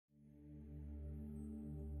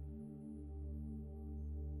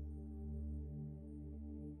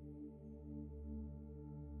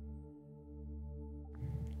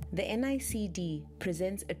The NICD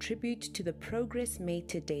presents a tribute to the progress made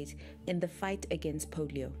to date in the fight against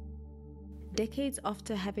polio. Decades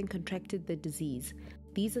after having contracted the disease,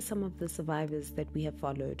 these are some of the survivors that we have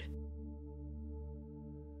followed.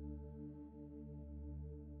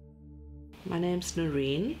 My name's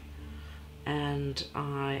Nareen, and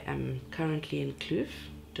I am currently in Kloof,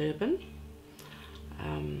 Durban.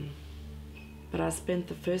 But I spent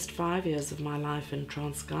the first 5 years of my life in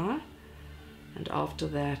Transkei, and after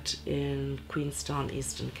that in Queenstown,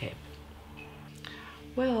 Eastern Cape.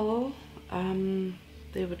 Well,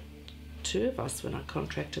 there were two of us when I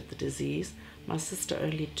contracted the disease. My sister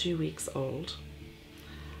only 2 weeks old,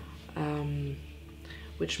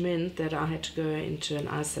 which meant that I had to go into an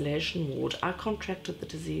isolation ward. I contracted the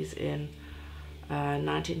disease in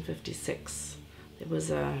 1956. There was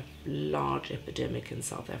a large epidemic in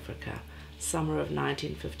South Africa, summer of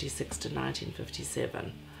 1956 to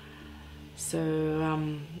 1957. So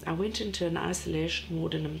I went into an isolation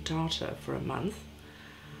ward in Mthatha for a month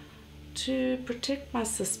to protect my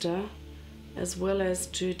sister, as well as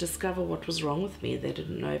to discover what was wrong with me. They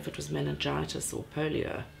didn't know if it was meningitis or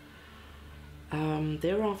polio.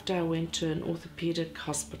 Thereafter I went to an orthopedic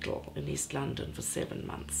hospital in East London for 7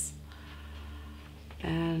 months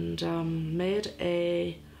and made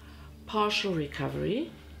a partial recovery,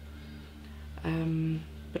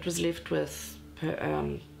 but was left with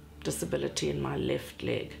disability in my left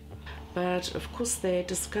leg. But of course they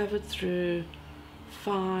discovered through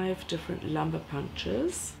 5 different lumbar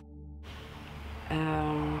punctures,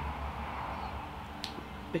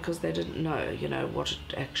 because they didn't know, what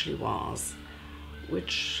it actually was,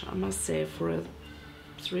 which I must say for a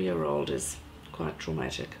 3-year-old is quite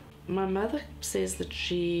traumatic. My mother says that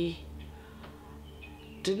she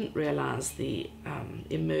didn't realize the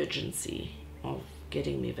emergency of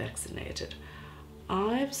getting me vaccinated.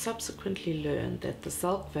 I've subsequently learned that the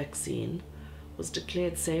Salk vaccine was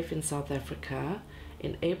declared safe in South Africa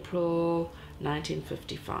in April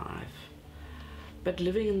 1955. But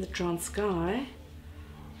living in the Transkei,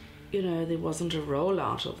 there wasn't a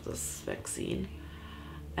rollout of this vaccine.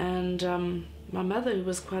 And my mother, who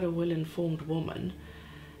was quite a well-informed woman,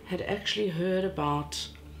 had actually heard about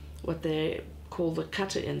what they call the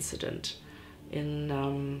Cutter incident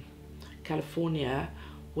in California,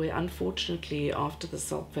 where unfortunately after the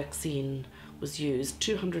Salk vaccine was used,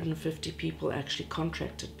 250 people actually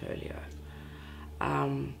contracted polio.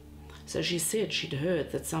 So she said she'd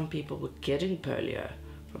heard that some people were getting polio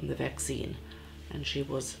from the vaccine, and she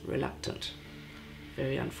was reluctant.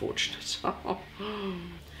 Very unfortunate.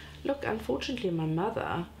 Look, unfortunately my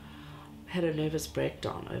mother had a nervous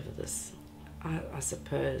breakdown over this. I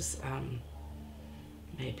suppose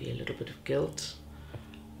maybe a little bit of guilt.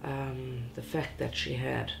 The fact that she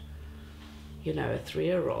had, a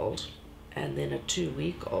 3-year-old and then a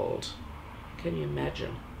 2-week-old. Can you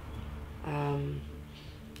imagine?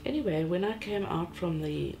 Anyway, when I came out from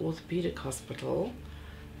the orthopedic hospital,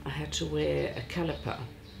 I had to wear a caliper,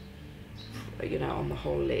 on the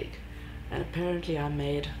whole leg. And apparently I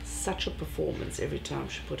made such a performance every time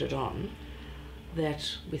she put it on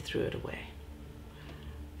that we threw it away.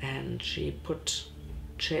 And she put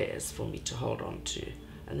chairs for me to hold on to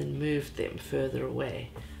and then moved them further away.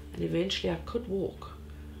 And eventually I could walk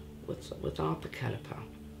without the caliper.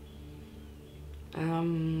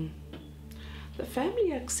 The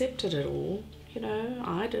family accepted it all,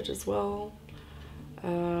 I did as well.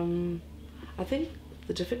 I think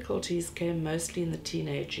the difficulties came mostly in the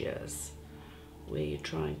teenage years, where you're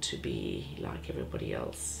trying to be like everybody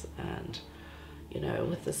else, and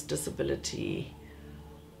with this disability,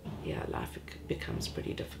 life becomes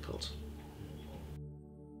pretty difficult.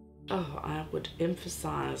 I would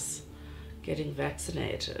emphasize getting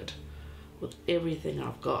vaccinated with everything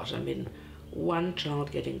I've got. I mean, one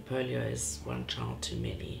child getting polio is one child too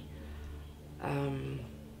many.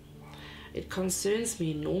 It concerns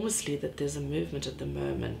me enormously that there's a movement at the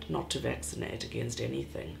moment not to vaccinate against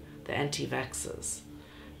anything, the anti-vaxxers.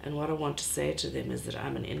 And what I want to say to them is that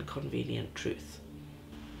I'm an inconvenient truth.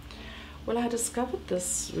 Well, I discovered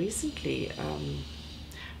this recently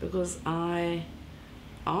because I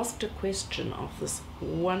asked a question of this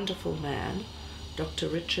wonderful man, Dr.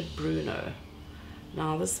 Richard Bruno.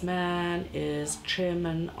 Now, this man is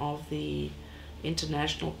chairman of the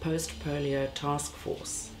International Post-Polio Task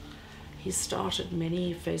Force. He started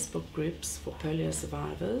many Facebook groups for polio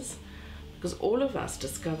survivors because all of us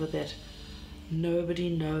discover that nobody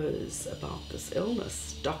knows about this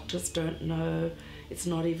illness. Doctors don't know. It's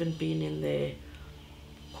not even been in their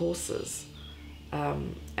courses.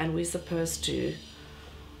 And we're supposed to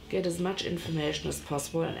get as much information as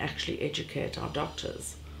possible and actually educate our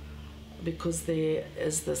doctors. because there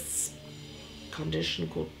is this condition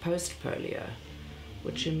called post-polio,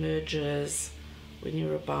 which emerges when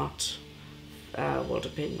you're about, well,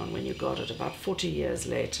 depending on when you got it, about 40 years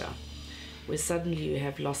later, where suddenly you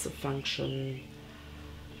have loss of function.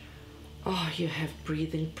 You have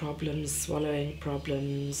breathing problems, swallowing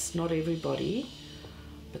problems. Not everybody,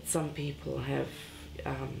 but some people have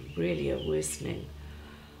really a worsening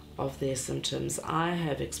of their symptoms. I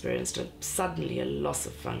have experienced suddenly a loss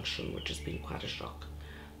of function, which has been quite a shock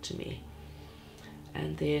to me.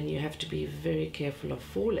 And then you have to be very careful of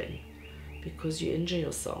falling because you injure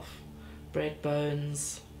yourself, break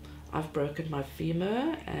bones. I've broken my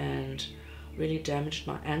femur and really damaged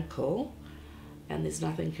my ankle, and there's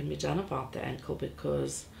nothing can be done about the ankle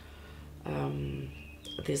because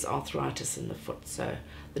there's arthritis in the foot. So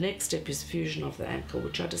the next step is fusion of the ankle,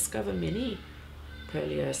 which I discover many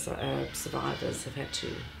polio survivors have had to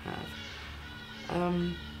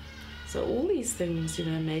have. So all these things,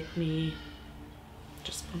 make me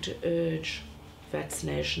just want to urge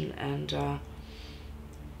vaccination, and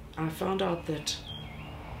I found out that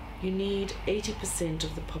you need 80%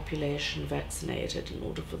 of the population vaccinated in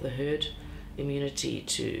order for the herd immunity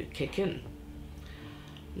to kick in.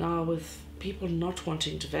 Now, with people not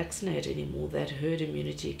wanting to vaccinate anymore, that herd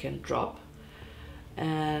immunity can drop,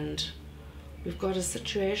 and we've got a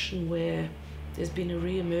situation where there's been a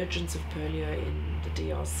re-emergence of polio in the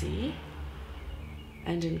DRC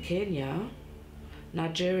and in Kenya.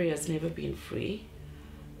 Nigeria has never been free,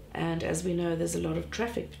 and as we know, there's a lot of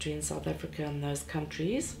traffic between South Africa and those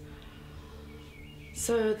countries.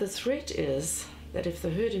 So the threat is that if the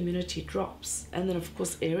herd immunity drops, and then of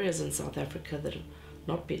course areas in South Africa that have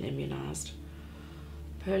not been immunized,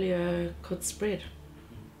 polio could spread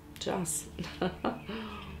to us.